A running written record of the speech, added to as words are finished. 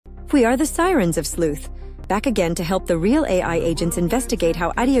Yep, we are the sirens of sleuth. Back again to help the real AI agents investigate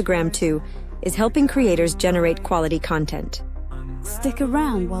how Ideogram 2 is helping creators generate quality content. Stick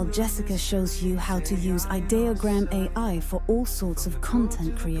around while Jessica shows you how to use Ideogram AI for all sorts of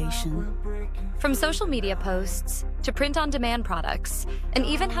content creation. From social media posts to print-on-demand products, and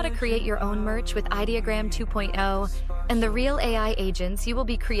even how to create your own merch with Ideogram 2.0 and the real AI agents you will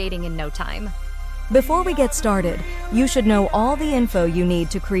be creating in no time. Before we get started, you should know all the info you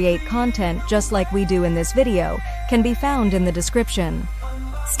need to create content just like we do in this video can be found in the description.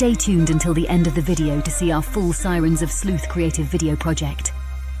 Stay tuned until the end of the video to see our full Sirens of Sleuth creative video project.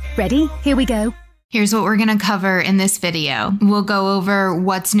 Ready? Here we go. Here's what we're going to cover in this video. We'll go over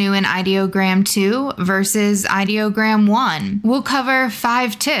what's new in Ideogram 2 versus Ideogram 1. We'll cover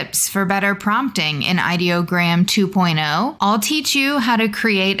 5 tips for better prompting in Ideogram 2.0. I'll teach you how to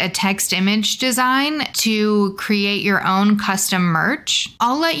create a text image design to create your own custom merch.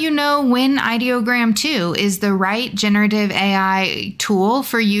 I'll let you know when Ideogram 2 is the right generative AI tool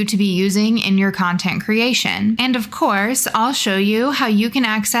for you to be using in your content creation. And of course, I'll show you how you can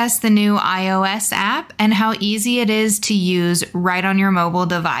access the new iOS app and how easy it is to use right on your mobile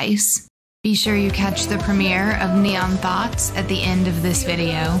device. Be sure you catch the premiere of Neon Thoughts at the end of this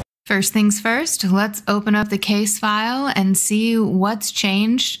video. First things first, let's open up the case file and see what's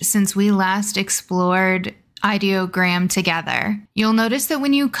changed since we last explored Ideogram together. You'll notice that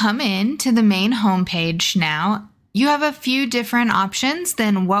when you come in to the main homepage now, you have a few different options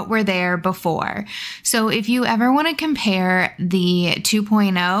than what were there before. So if you ever want to compare the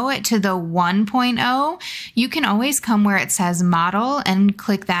 2.0 to the 1.0, you can always come where it says model and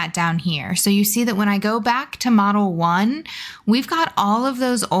click that down here. So you see that when I go back to model 1, we've got all of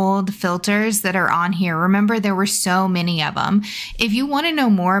those old filters that are on here. Remember, there were so many of them. If you want to know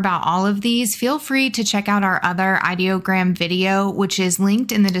more about all of these, feel free to check out our other Ideogram video, which is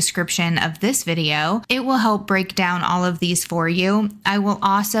linked in the description of this video. It will help break down all of these for you. I will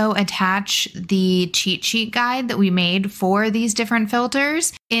also attach the cheat sheet guide that we made for these different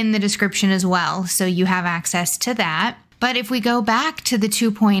filters in the description as well, so you have access to that. But if we go back to the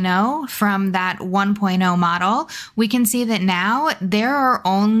 2.0 from that 1.0 model, we can see that now there are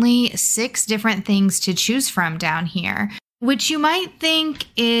only 6 different things to choose from down here, which you might think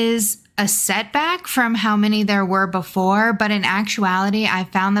is a setback from how many there were before. But in actuality, I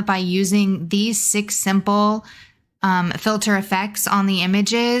found that by using these 6 simple filter effects on the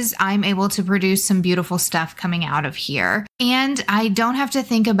images, I'm able to produce some beautiful stuff coming out of here. And I don't have to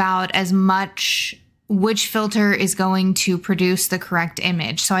think about as much which filter is going to produce the correct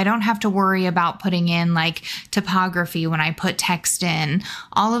image. So I don't have to worry about putting in like typography when I put text in.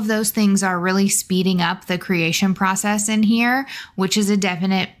 All of those things are really speeding up the creation process in here, which is a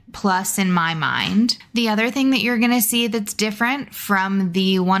definite plus in my mind. The other thing that you're going to see that's different from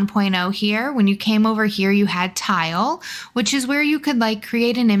the 1.0 here, when you came over here, you had tile, which is where you could like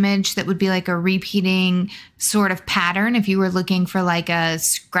create an image that would be like a repeating sort of pattern if you were looking for like a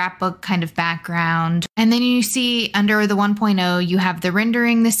scrapbook kind of background. And then you see under the 1.0, you have the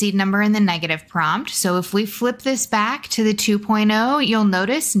rendering, the seed number, and the negative prompt. So if we flip this back to the 2.0, you'll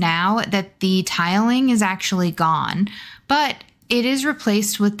notice now that the tiling is actually gone, but it is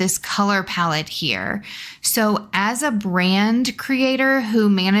replaced with this color palette here. So as a brand creator who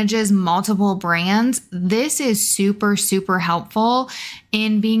manages multiple brands, this is super, super helpful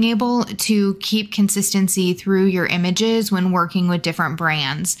in being able to keep consistency through your images when working with different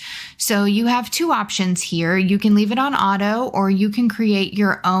brands. So you have 2 options here. You can leave it on auto, or you can create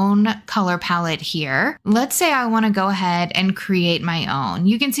your own color palette here. Let's say I want to go ahead and create my own.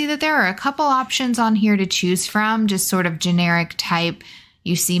 You can see that there are a couple options on here to choose from, just sort of generic type.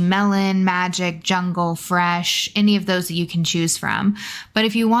 You see melon, magic, jungle, fresh, any of those that you can choose from. But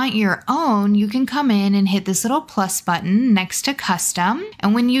if you want your own, you can come in and hit this little plus button next to custom.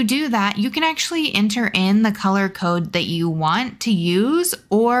 And when you do that, you can actually enter in the color code that you want to use,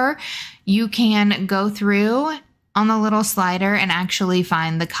 or you can go through on the little slider and actually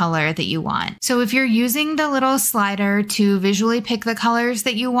find the color that you want. So if you're using the little slider to visually pick the colors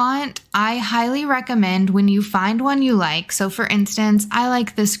that you want, I highly recommend when you find one you like. So for instance, I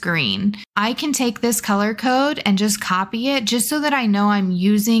like this green. I can take this color code and just copy it just so that I know I'm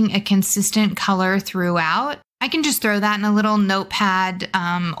using a consistent color throughout. I can just throw that in a little notepad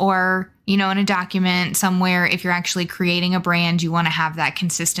or in a document somewhere. If you're actually creating a brand, you want to have that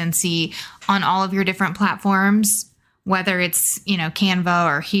consistency on all of your different platforms, whether it's, Canva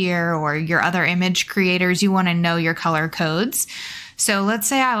or here or your other image creators, you want to know your color codes. So let's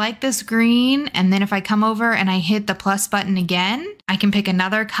say I like this green, and then if I come over and I hit the plus button again, I can pick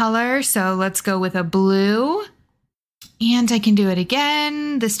another color. So let's go with a blue. And I can do it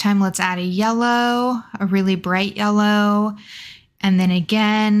again. This time let's add a yellow, a really bright yellow. And then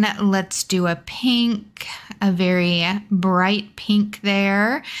again, let's do a pink, a very bright pink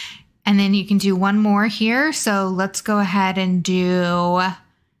there. And then you can do one more here. So let's go ahead and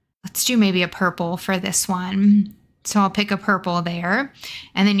let's do maybe a purple for this one. So I'll pick a purple there.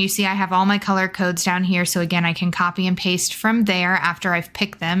 And then you see I have all my color codes down here. So again, I can copy and paste from there after I've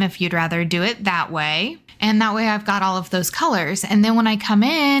picked them if you'd rather do it that way. And that way I've got all of those colors. And then when I come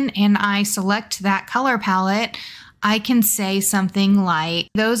in and I select that color palette, I can say something like,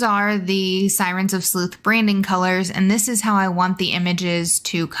 those are the Sirens of Sleuth branding colors, and this is how I want the images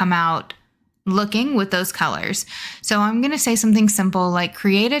to come out looking with those colors. So I'm going to say something simple like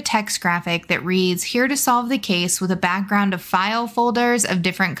create a text graphic that reads, here to solve the case with a background of file folders of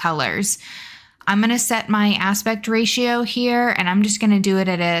different colors. I'm going to set my aspect ratio here, and I'm just going to do it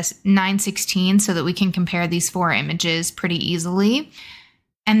at a 9:16 so that we can compare these four images pretty easily.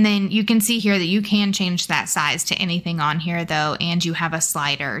 And then you can see here that you can change that size to anything on here though, and you have a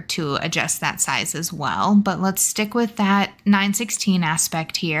slider to adjust that size as well. But let's stick with that 9:16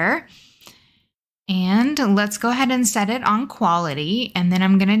 aspect here. And let's go ahead and set it on quality, and then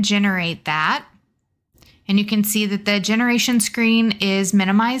I'm going to generate that. And you can see that the generation screen is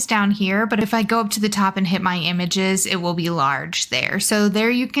minimized down here, but if I go up to the top and hit my images, it will be large there. So there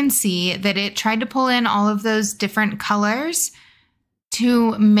you can see that it tried to pull in all of those different colors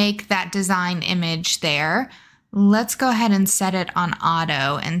to make that design image there. Let's go ahead and set it on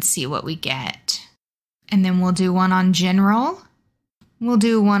auto and see what we get. And then we'll do one on general. We'll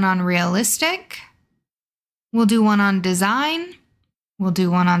do one on realistic. We'll do one on design. We'll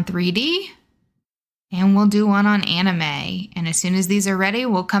do one on 3D. And we'll do one on anime. And as soon as these are ready,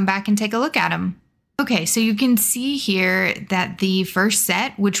 we'll come back and take a look at them. Okay, so you can see here that the first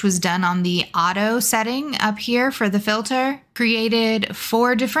set, which was done on the auto setting up here for the filter, created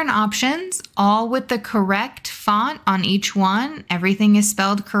 4 different options, all with the correct font on each one. Everything is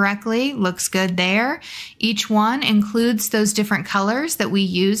spelled correctly, looks good there. Each one includes those different colors that we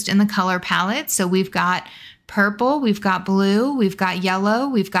used in the color palette. So we've got purple, we've got blue, we've got yellow,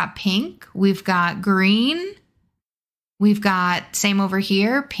 we've got pink, we've got green. We've got, same over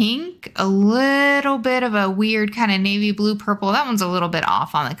here, pink, a little bit of a weird kind of navy blue purple. That one's a little bit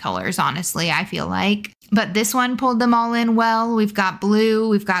off on the colors, honestly, I feel like. But this one pulled them all in well. We've got blue,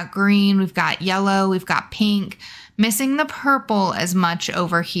 we've got green, we've got yellow, we've got pink. Missing the purple as much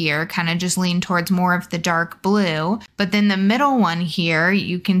over here, kind of just lean towards more of the dark blue. But then the middle one here,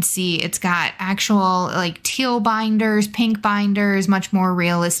 you can see it's got actual like teal binders, pink binders, much more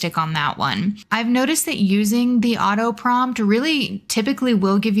realistic on that one. I've noticed that using the auto prompt really typically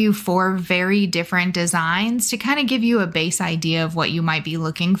will give you 4 very different designs to kind of give you a base idea of what you might be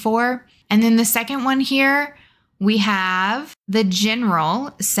looking for. And then the second one here, we have the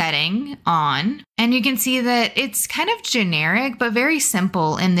general setting on, and you can see that it's kind of generic, but very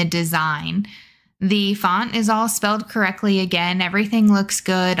simple in the design. The font is all spelled correctly again. Everything looks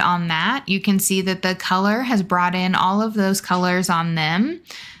good on that. You can see that the color has brought in all of those colors on them.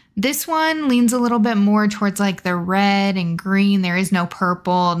 This one leans a little bit more towards like the red and green. There is no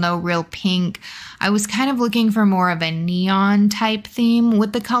purple, no real pink. I was kind of looking for more of a neon type theme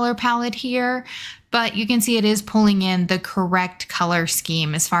with the color palette here. But you can see it is pulling in the correct color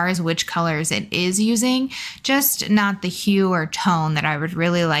scheme as far as which colors it is using, just not the hue or tone that I would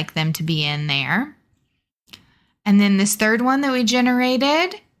really like them to be in there. And then this third one that we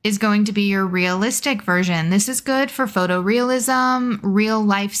generated is going to be your realistic version. This is good for photorealism, real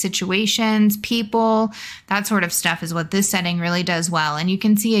life situations, people, that sort of stuff is what this setting really does well. And you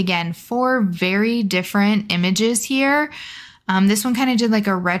can see again, 4 very different images here. This one kind of did like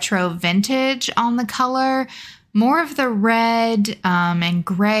a retro vintage on the color, more of the red and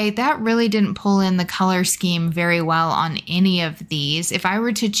gray. That really didn't pull in the color scheme very well on any of these. If I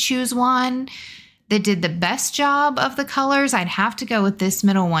were to choose one that did the best job of the colors, I'd have to go with this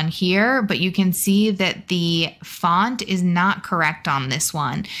middle one here, but you can see that the font is not correct on this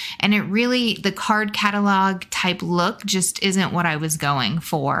one. And it really, the card catalog type look just isn't what I was going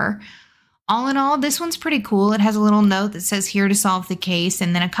for. All in all, this one's pretty cool. It has a little note that says here to solve the case,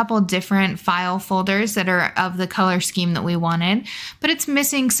 and then a couple different file folders that are of the color scheme that we wanted, but it's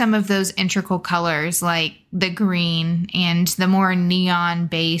missing some of those integral colors like the green and the more neon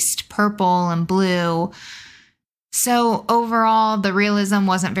based purple and blue. So overall, the realism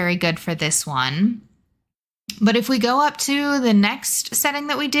wasn't very good for this one. But if we go up to the next setting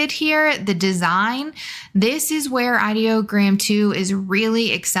that we did here, the design, this is where Ideogram 2 is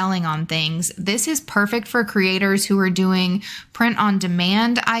really excelling on things. This is perfect for creators who are doing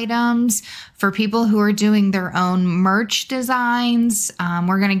print-on-demand items, for people who are doing their own merch designs.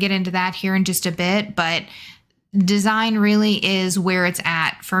 We're going to get into that here in just a bit, but design really is where it's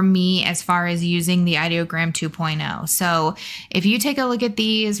at for me as far as using the Ideogram 2.0. So if you take a look at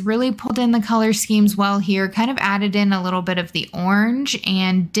these, really pulled in the color schemes well here, kind of added in a little bit of the orange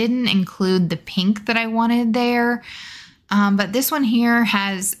and didn't include the pink that I wanted there. But this one here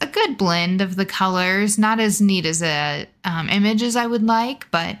has a good blend of the colors, not as neat as a image as I would like,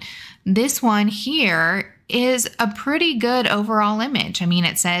 but this one here is a pretty good overall image. I mean,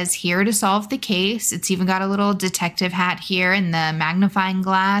 it says here to solve the case. It's even got a little detective hat here and the magnifying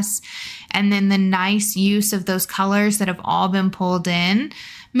glass, and then the nice use of those colors that have all been pulled in.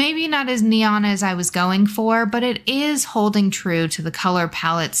 Maybe not as neon as I was going for, but it is holding true to the color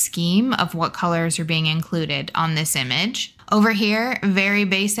palette scheme of what colors are being included on this image. Over here, very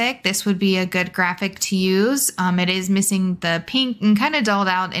basic. This would be a good graphic to use. It is missing the pink and kind of dulled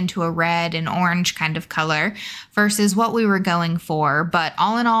out into a red and orange kind of color versus what we were going for. But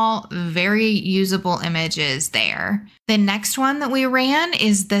all in all, very usable images there. The next one that we ran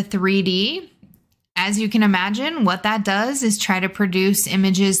is the 3D. As you can imagine, what that does is try to produce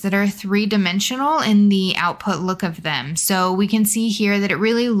images that are three-dimensional in the output look of them. So we can see here that it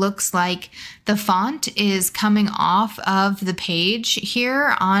really looks like the font is coming off of the page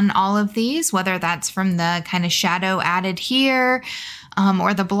here on all of these, whether that's from the kind of shadow added here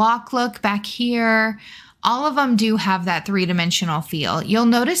or the block look back here. All of them do have that three-dimensional feel. You'll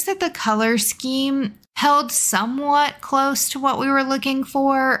notice that the color scheme held somewhat close to what we were looking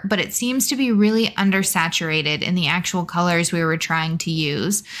for, but it seems to be really undersaturated in the actual colors we were trying to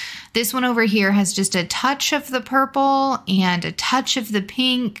use. This one over here has just a touch of the purple and a touch of the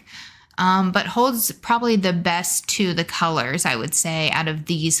pink, but holds probably the best to the colors, I would say, out of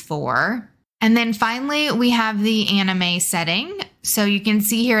these four. And then finally, we have the anime setting. So you can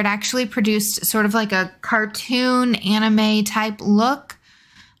see here it actually produced sort of like a cartoon anime type look.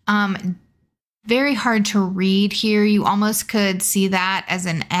 Very hard to read here. You almost could see that as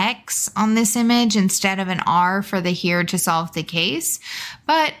an X on this image instead of an R for the here to solve the case,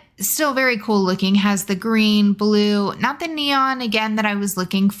 but still very cool looking. Has the green, blue, not the neon again that I was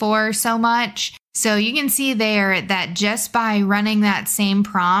looking for so much. So you can see there that just by running that same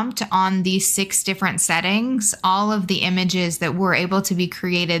prompt on these 6 different settings, all of the images that were able to be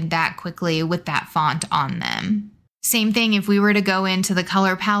created that quickly with that font on them. Same thing if we were to go into the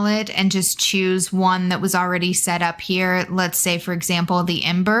color palette and just choose one that was already set up here. Let's say, for example, the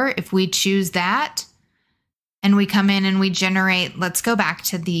Ember. If we choose that and we come in and we generate, let's go back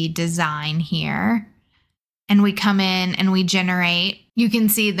to the design here. And we come in and we generate, you can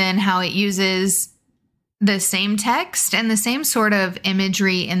see then how it uses the same text and the same sort of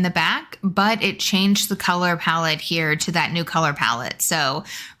imagery in the back, but it changed the color palette here to that new color palette. So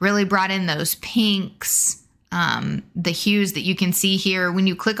really brought in those pinks, the hues that you can see here. When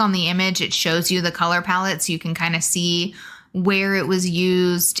you click on the image, it shows you the color palette so you can kind of see where it was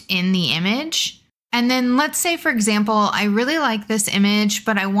used in the image. And then let's say, for example, I really like this image,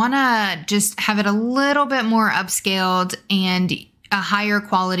 but I want to just have it a little bit more upscaled and a higher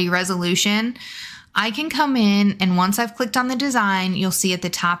quality resolution. I can come in, and once I've clicked on the design, you'll see at the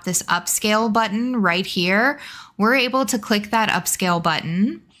top this upscale button right here. We're able to click that upscale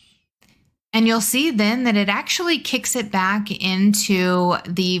button. And you'll see then that it actually kicks it back into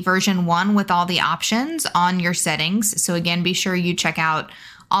the version 1 with all the options on your settings. So again, be sure you check out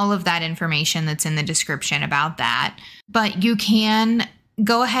all of that information that's in the description about that. But you can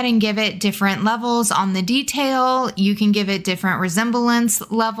go ahead and give it different levels on the detail. You can give it different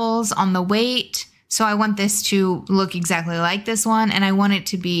resemblance levels on the weight. So I want this to look exactly like this one, and I want it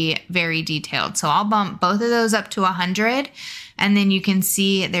to be very detailed. So I'll bump both of those up to 100. And then you can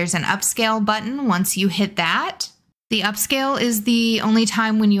see there's an upscale button once you hit that. The upscale is the only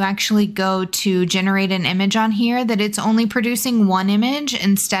time when you actually go to generate an image on here that it's only producing 1 image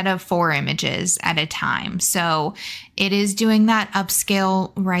instead of 4 images at a time. So it is doing that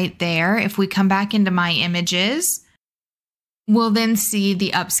upscale right there. If we come back into my images, we'll then see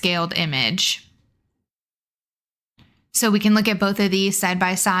the upscaled image. So we can look at both of these side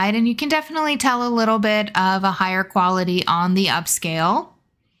by side, and you can definitely tell a little bit of a higher quality on the upscale.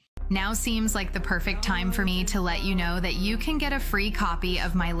 Now seems like the perfect time for me to let you know that you can get a free copy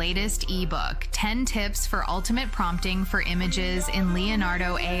of my latest ebook, 10 Tips for Ultimate Prompting for Images in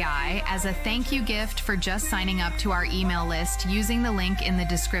Leonardo AI, as a thank you gift for just signing up to our email list using the link in the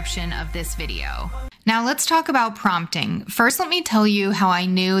description of this video. Now let's talk about prompting. First, let me tell you how I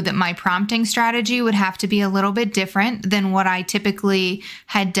knew that my prompting strategy would have to be a little bit different than what I typically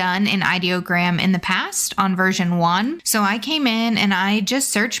had done in Ideogram in the past on version 1. So I came in and I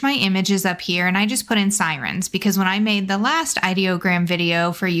just searched my images up here and I just put in sirens, because when I made the last Ideogram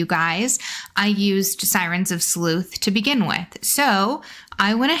video for you guys, I used Sirens of Sleuth to begin with. So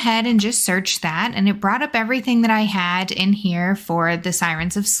I went ahead and just searched that, and it brought up everything that I had in here for the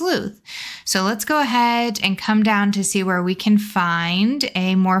Sirens of Sleuth. So let's go ahead and come down to see where we can find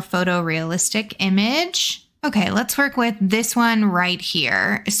a more photorealistic image. Okay, let's work with this one right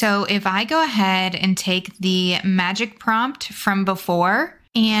here. So if I go ahead and take the magic prompt from before,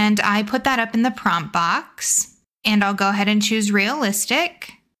 and I put that up in the prompt box, and I'll go ahead and choose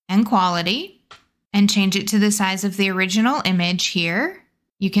realistic and quality and change it to the size of the original image here.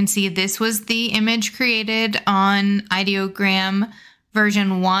 You can see this was the image created on Ideogram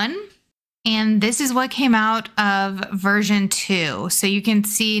version 1, and this is what came out of version 2. So you can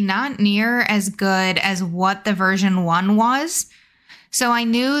see not near as good as what the version 1 was. So I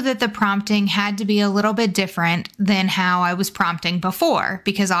knew that the prompting had to be a little bit different than how I was prompting before,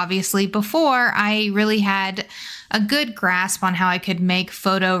 because obviously before I really had a good grasp on how I could make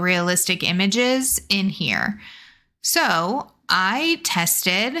photorealistic images in here. So I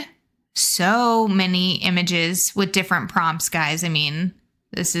tested so many images with different prompts, guys. I mean,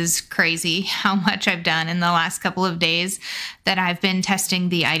 this is crazy how much I've done in the last couple of days that I've been testing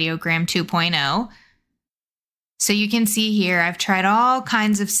the Ideogram 2.0. So you can see here, I've tried all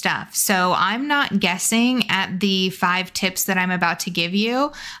kinds of stuff. So I'm not guessing at the 5 tips that I'm about to give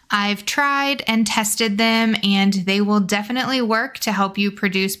you. I've tried and tested them, and they will definitely work to help you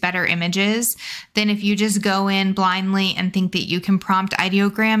produce better images than if you just go in blindly and think that you can prompt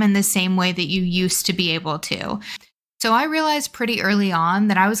Ideogram in the same way that you used to be able to. So I realized pretty early on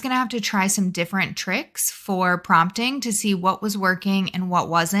that I was going to have to try some different tricks for prompting to see what was working and what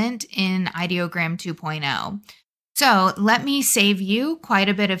wasn't in Ideogram 2.0. So let me save you quite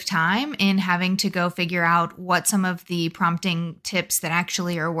a bit of time in having to go figure out what some of the prompting tips that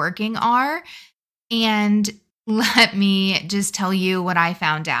actually are working are. And let me just tell you what I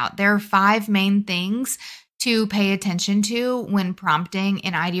found out. There are 5 main things to pay attention to when prompting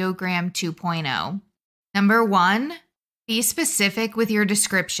in Ideogram 2.0. Number 1, be specific with your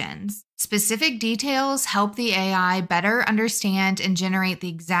descriptions. Specific details help the AI better understand and generate the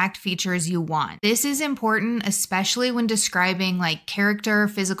exact features you want. This is important, especially when describing like character,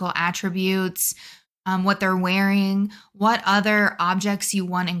 physical attributes, what they're wearing, what other objects you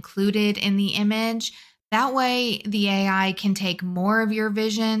want included in the image. That way, the AI can take more of your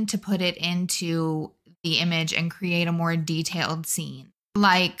vision to put it into the image and create a more detailed scene.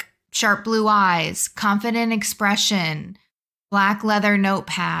 Like sharp blue eyes, confident expression, black leather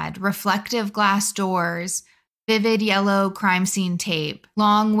notepad, reflective glass doors, vivid yellow crime scene tape,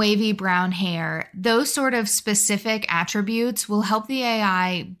 long wavy brown hair. Those sort of specific attributes will help the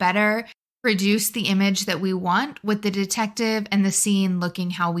AI better produce the image that we want, with the detective and the scene looking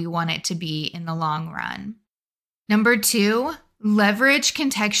how we want it to be in the long run. Number 2, leverage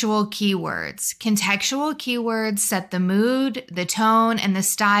contextual keywords. Contextual keywords set the mood, the tone, and the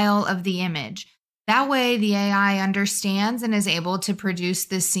style of the image. That way, the AI understands and is able to produce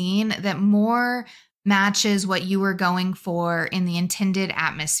the scene that more matches what you were going for in the intended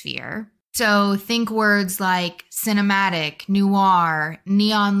atmosphere. So think words like cinematic, noir,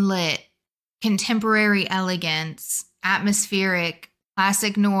 neon lit, contemporary elegance, atmospheric,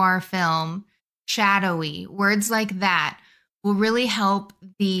 classic noir film, shadowy. Words like that will really help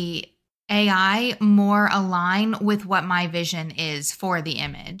the AI more align with what my vision is for the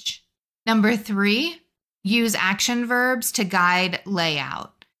image. Number 3, use action verbs to guide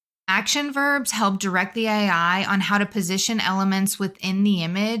layout. Action verbs help direct the AI on how to position elements within the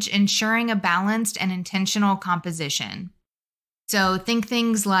image, ensuring a balanced and intentional composition. So think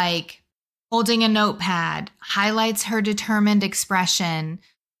things like holding a notepad, highlights her determined expression,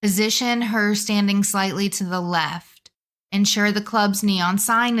 position her standing slightly to the left, ensure the club's neon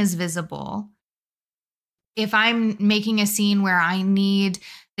sign is visible. If I'm making a scene where I need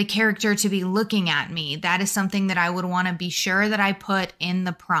the character to be looking at me, that is something that I would want to be sure that I put in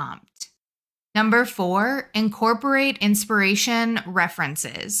the prompt. Number 4, incorporate inspiration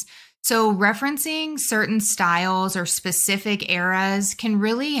references. So referencing certain styles or specific eras can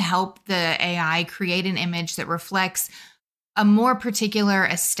really help the AI create an image that reflects a more particular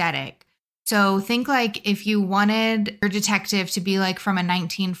aesthetic. So think like if you wanted your detective to be like from a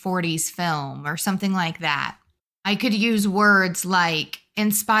 1940s film or something like that. I could use words like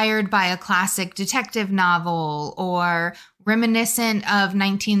inspired by a classic detective novel or reminiscent of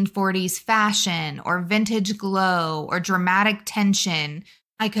 1940s fashion or vintage glow or dramatic tension.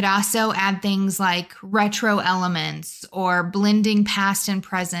 I could also add things like retro elements or blending past and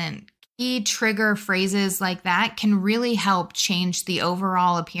present. Key trigger phrases like that can really help change the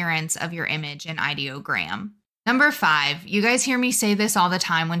overall appearance of your image in Ideogram. Number 5, you guys hear me say this all the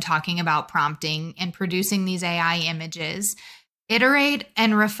time when talking about prompting and producing these AI images. Iterate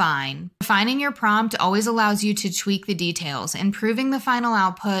and refine. Refining your prompt always allows you to tweak the details, improving the final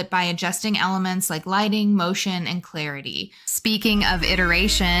output by adjusting elements like lighting, motion, and clarity. Speaking of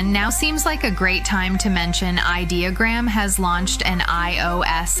iteration, now seems like a great time to mention Ideogram has launched an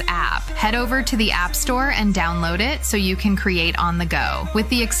iOS app. Head over to the App Store and download it so you can create on the go. With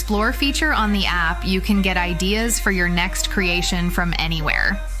the Explore feature on the app, you can get ideas for your next creation from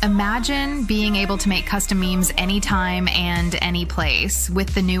anywhere. Imagine being able to make custom memes anytime and any place.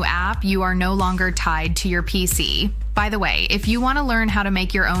 With the new app, you are no longer tied to your PC. By the way, if you want to learn how to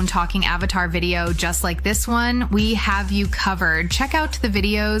make your own talking avatar video just like this one, we have you covered. Check out the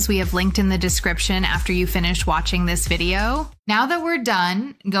videos we have linked in the description after you finish watching this video. Now that we're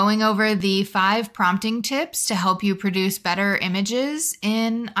done going over the 5 prompting tips to help you produce better images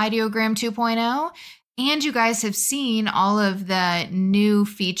in Ideogram 2.0, and you guys have seen all of the new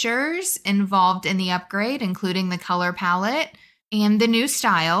features involved in the upgrade, including the color palette and the new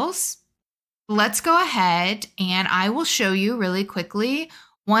styles, let's go ahead and I will show you really quickly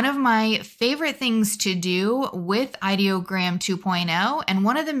one of my favorite things to do with Ideogram 2.0, and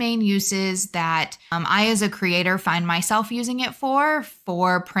one of the main uses that I as a creator find myself using it for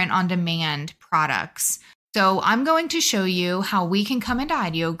print-on-demand products. So I'm going to show you how we can come into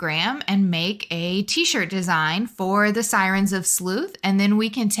Ideogram and make a t-shirt design for the Sirens of Sleuth, and then we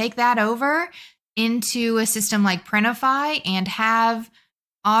can take that over into a system like Printify and have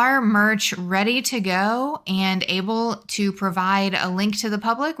our merch ready to go and able to provide a link to the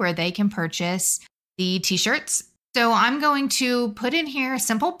public where they can purchase the t-shirts. So I'm going to put in here a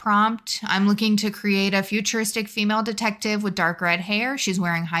simple prompt. I'm looking to create a futuristic female detective with dark red hair. She's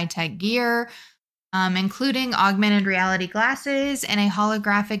wearing high-tech gear, including augmented reality glasses and a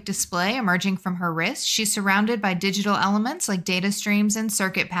holographic display emerging from her wrist. She's surrounded by digital elements like data streams and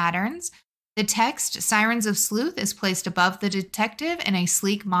circuit patterns. The text, Sirens of Sleuth, is placed above the detective in a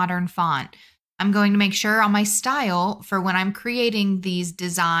sleek modern font. I'm going to make sure on my style for when I'm creating these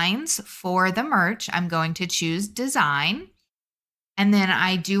designs for the merch, I'm going to choose design. And then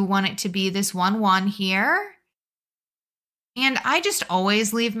I do want it to be this 1-1 here. And I just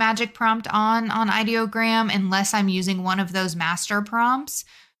always leave magic prompt on Ideogram unless I'm using one of those master prompts.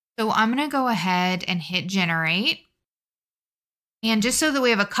 So I'm going to go ahead and hit generate. And just so that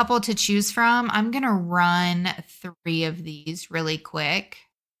we have a couple to choose from, I'm going to run 3 of these really quick.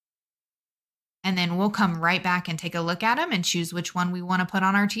 And then we'll come right back and take a look at them and choose which one we want to put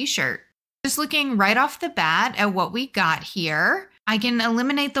on our t-shirt. Just looking right off the bat at what we got here, I can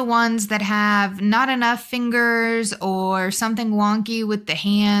eliminate the ones that have not enough fingers or something wonky with the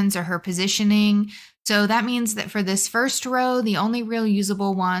hands or her positioning. So that means that for this first row, the only real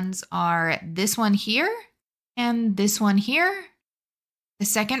usable ones are this one here and this one here. The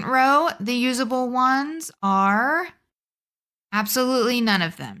second row, the usable ones are absolutely none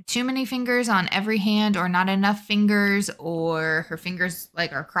of them. Too many fingers on every hand or not enough fingers, or her fingers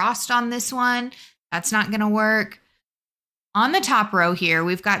like are crossed on this one. That's not going to work. On the top row here,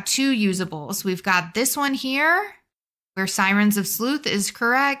 we've got 2 usables. We've got this one here where Sirens of Sleuth is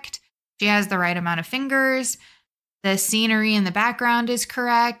correct. She has the right amount of fingers. The scenery in the background is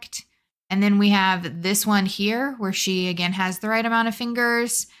correct. And then we have this one here where she again has the right amount of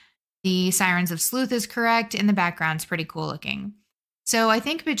fingers. The Sirens of Sleuth is correct, and the background's pretty cool looking. So I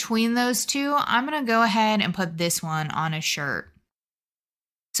think between those 2, I'm going to go ahead and put this one on a shirt.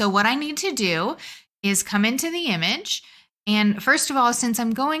 So what I need to do is come into the image. And first of all, since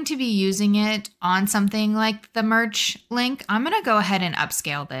I'm going to be using it on something like the merch link, I'm going to go ahead and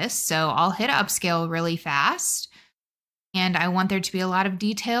upscale this. So I'll hit upscale really fast. And I want there to be a lot of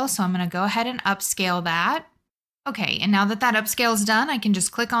detail, so I'm going to go ahead and upscale that. Okay, and now that that upscale is done, I can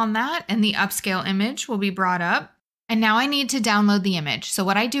just click on that and the upscale image will be brought up. And now I need to download the image. So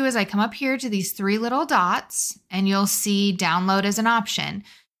what I do is I come up here to these 3 little dots and you'll see download as an option.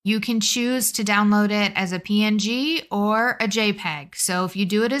 You can choose to download it as a PNG or a JPEG. So if you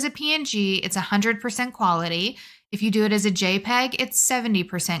do it as a PNG, it's 100% quality. If you do it as a JPEG, it's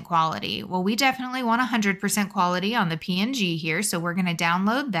 70% quality. Well, we definitely want 100% quality on the PNG here, so we're going to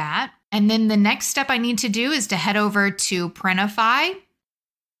download that. And then the next step I need to do is to head over to Printify.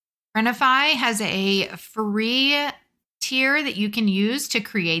 Printify has a free tier that you can use to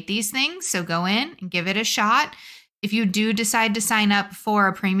create these things, so go in and give it a shot. If you do decide to sign up for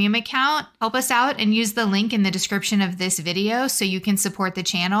a premium account, help us out and use the link in the description of this video so you can support the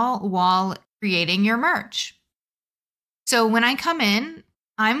channel while creating your merch. So when I come in,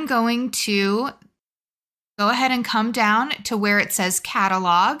 I'm going to go ahead and come down to where it says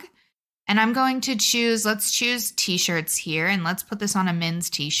catalog, and I'm going to choose, let's choose t-shirts here, and let's put this on a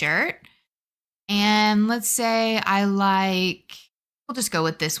men's t-shirt. And let's say I like, we'll just go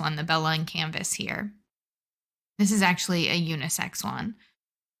with this one, the Bella and Canvas here. This is actually a unisex one.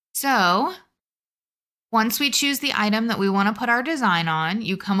 So once we choose the item that we want to put our design on,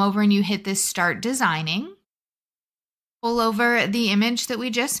 you come over and you hit this Start Designing. Pull over the image that we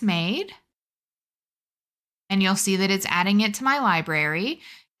just made, and you'll see that it's adding it to my library.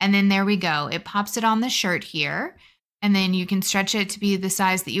 And then there we go. It pops it on the shirt here. And then you can stretch it to be the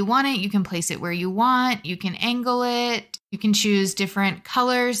size that you want it. You can place it where you want. You can angle it. You can choose different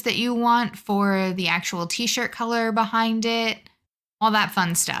colors that you want for the actual t-shirt color behind it. All that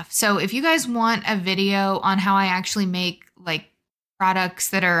fun stuff. So if you guys want a video on how I actually make like products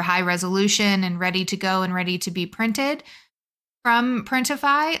that are high resolution and ready to go and ready to be printed from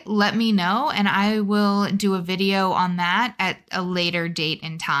Printify, let me know and I will do a video on that at a later date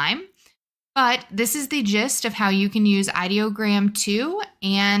and time. But this is the gist of how you can use Ideogram 2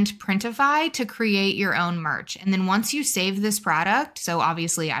 and Printify to create your own merch. And then once you save this product, so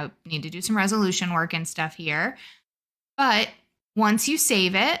obviously I need to do some resolution work and stuff here, but once you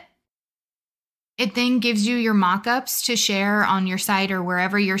save it, it then gives you your mock-ups to share on your site or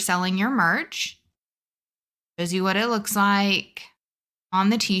wherever you're selling your merch. Shows you what it looks like on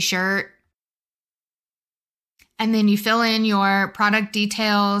the t-shirt. And then you fill in your product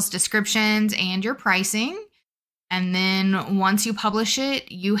details, descriptions, and your pricing. And then once you publish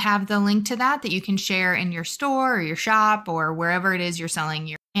it, you have the link to that you can share in your store or your shop or wherever it is you're selling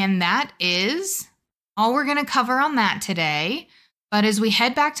your. And that is all we're going to cover on that today. But as we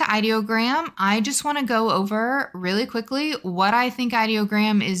head back to Ideogram, I just want to go over really quickly what I think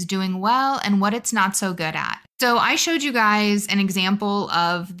Ideogram is doing well and what it's not so good at. So I showed you guys an example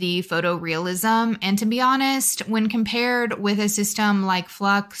of the photorealism, and to be honest, when compared with a system like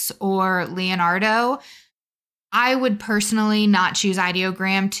Flux or Leonardo, I would personally not choose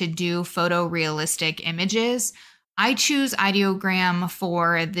Ideogram to do photorealistic images. I choose Ideogram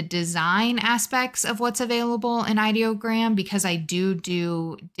for the design aspects of what's available in Ideogram because I do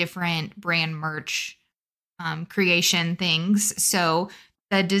different brand merch creation things. So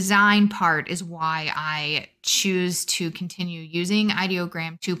the design part is why I choose to continue using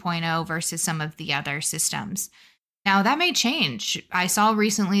Ideogram 2.0 versus some of the other systems. Now that may change. I saw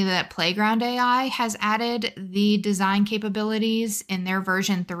recently that Playground AI has added the design capabilities in their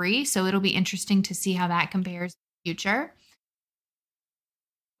version 3, so it'll be interesting to see how that compares future.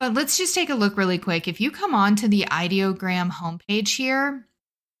 But let's just take a look really quick. If you come on to the Ideogram homepage here,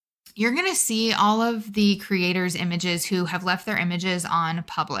 you're going to see all of the creators' images who have left their images on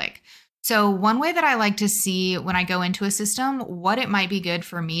public. So one way that I like to see when I go into a system, what it might be good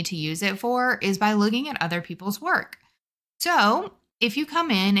for me to use it for is by looking at other people's work. So if you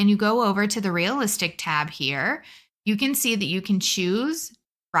come in and you go over to the realistic tab here, you can see that you can choose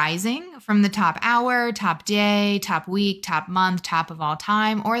rising from the top hour, top day, top week, top month, top of all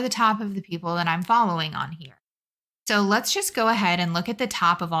time, or the top of the people that I'm following on here. So let's just go ahead and look at the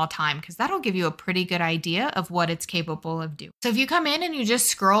top of all time because that'll give you a pretty good idea of what it's capable of doing. So if you come in and you just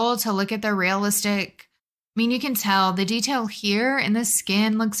scroll to look at the realistic, I mean, you can tell the detail here in the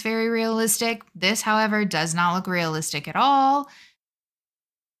skin looks very realistic. This, however, does not look realistic at all.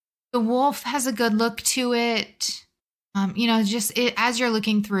 The wolf has a good look to it. As you're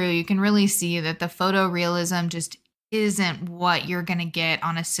looking through, you can really see that the photorealism just isn't what you're going to get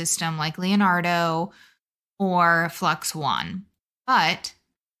on a system like Leonardo or Flux One. But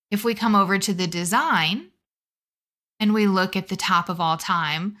if we come over to the design and we look at the top of all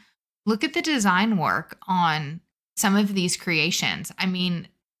time, look at the design work on some of these creations. I mean,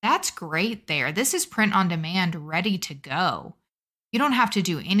 that's great there. This is print on demand, ready to go. You don't have to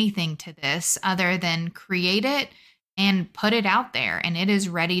do anything to this other than create it and put it out there, and it is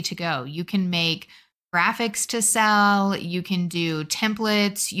ready to go. You can make graphics to sell. You can do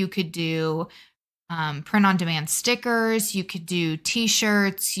templates. You could do print on demand stickers. You could do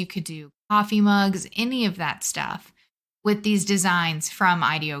t-shirts. You could do coffee mugs, any of that stuff with these designs from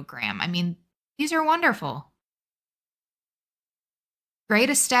Ideogram. I mean, these are wonderful. Great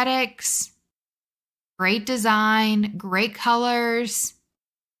aesthetics, great design, great colors.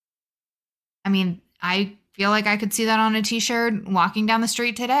 I mean, I feel like I could see that on a t-shirt walking down the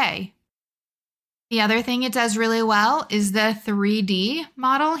street today. The other thing it does really well is the 3D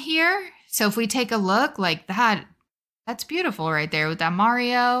model here. So if we take a look like that, That's beautiful right there with that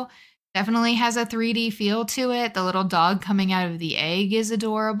Mario. Definitely has a 3D feel to it. The little dog coming out of the egg is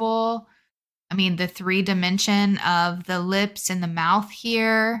adorable. I mean, the 3D of the lips and the mouth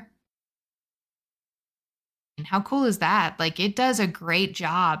here. And how cool is that? Like, it does a great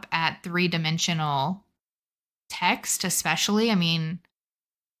job at 3D text, especially. I mean,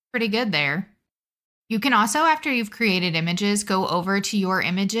 pretty good there. You can also, after you've created images, go over to your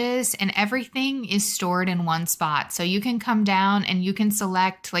images and everything is stored in one spot. So you can come down and you can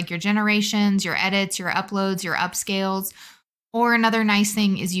select like your generations, your edits, your uploads, your upscales. Or another nice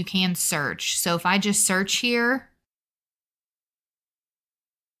thing is you can search. So if I just search here,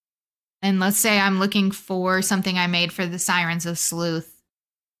 and let's say I'm looking for something I made for the Sirens of Sleuth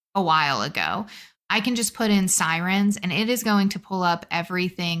a while ago, I can just put in Sirens and it is going to pull up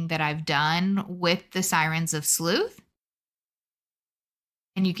everything that I've done with the Sirens of Sleuth.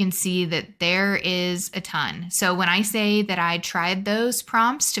 And you can see that there is a ton. So when I say that I tried those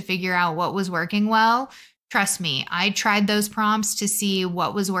prompts to figure out what was working well, trust me, I tried those prompts to see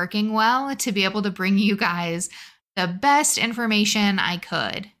what was working well to be able to bring you guys the best information I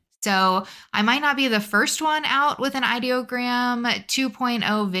could. So I might not be the first one out with an Ideogram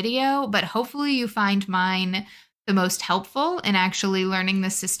 2.0 video, but hopefully you find mine the most helpful in actually learning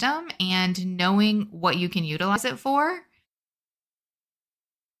the system and knowing what you can utilize it for.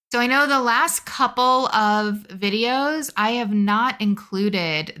 So I know the last couple of videos, I have not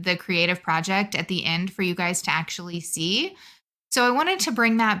included the creative project at the end for you guys to actually see. So I wanted to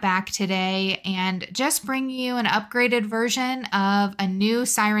bring that back today and just bring you an upgraded version of a new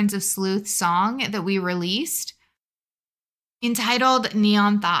Sirens of Sleuth song that we released entitled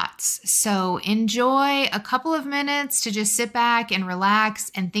Neon Thoughts. So enjoy a couple of minutes to just sit back and relax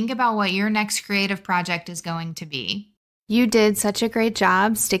and think about what your next creative project is going to be. You did such a great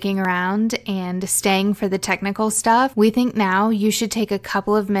job sticking around and staying for the technical stuff. We think now you should take a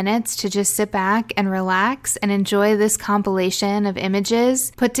couple of minutes to just sit back and relax and enjoy this compilation of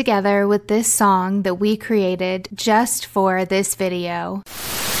images put together with this song that we created just for this video.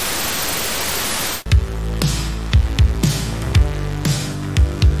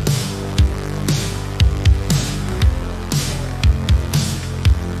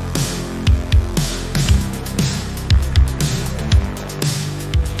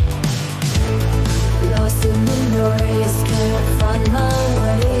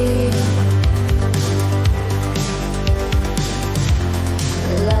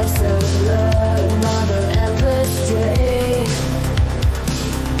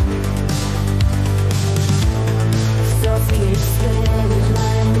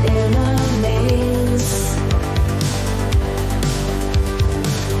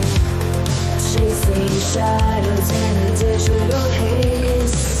 Shadows in a digital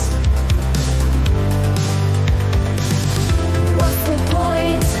haze. What's the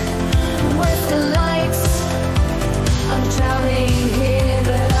point? Where's the lights? I'm drowning here,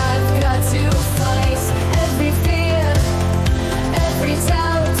 but I've got to fight every fear, every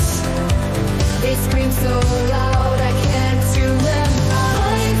doubt. They scream so loud I can't tune them out.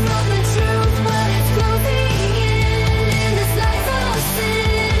 Hide from the truth, but it's closing in this life of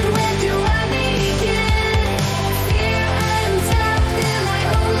sin. Where do I begin?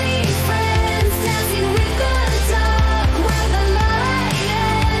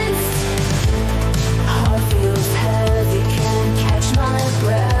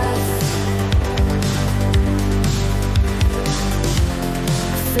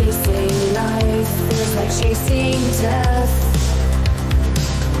 Facing life feels like chasing death.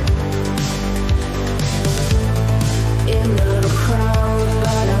 In the crowd,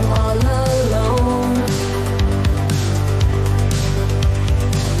 but I'm all alone.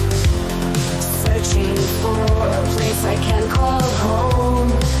 Searching for a place I can call home.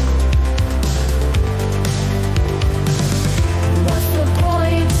 What's the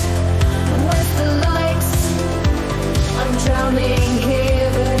point? Where's the lights? I'm drowning here,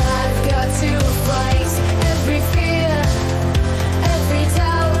 but I've got to fight every fear,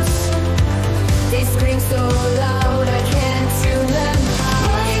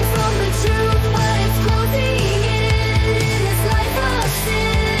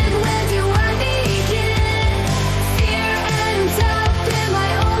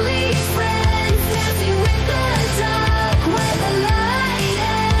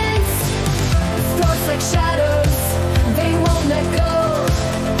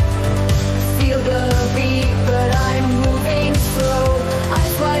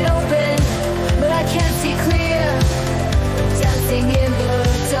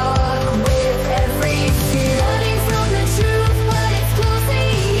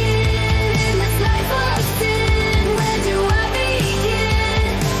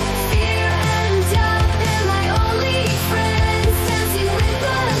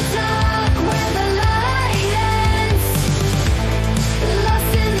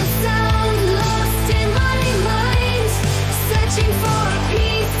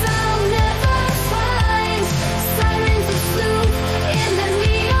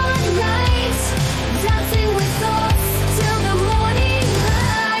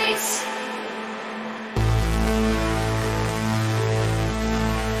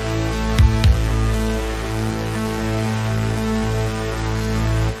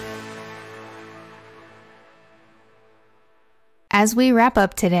 As we wrap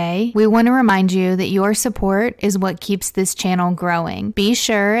up today, we want to remind you that your support is what keeps this channel growing. Be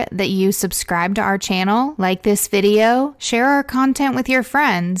sure that you subscribe to our channel, like this video, share our content with your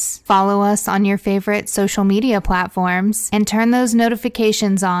friends, follow us on your favorite social media platforms, and turn those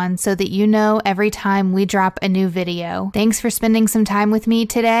notifications on so that you know every time we drop a new video. Thanks for spending some time with me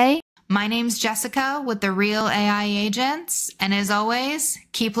today. My name's Jessica with the Real AI Agents, and as always,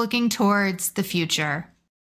 keep looking towards the future.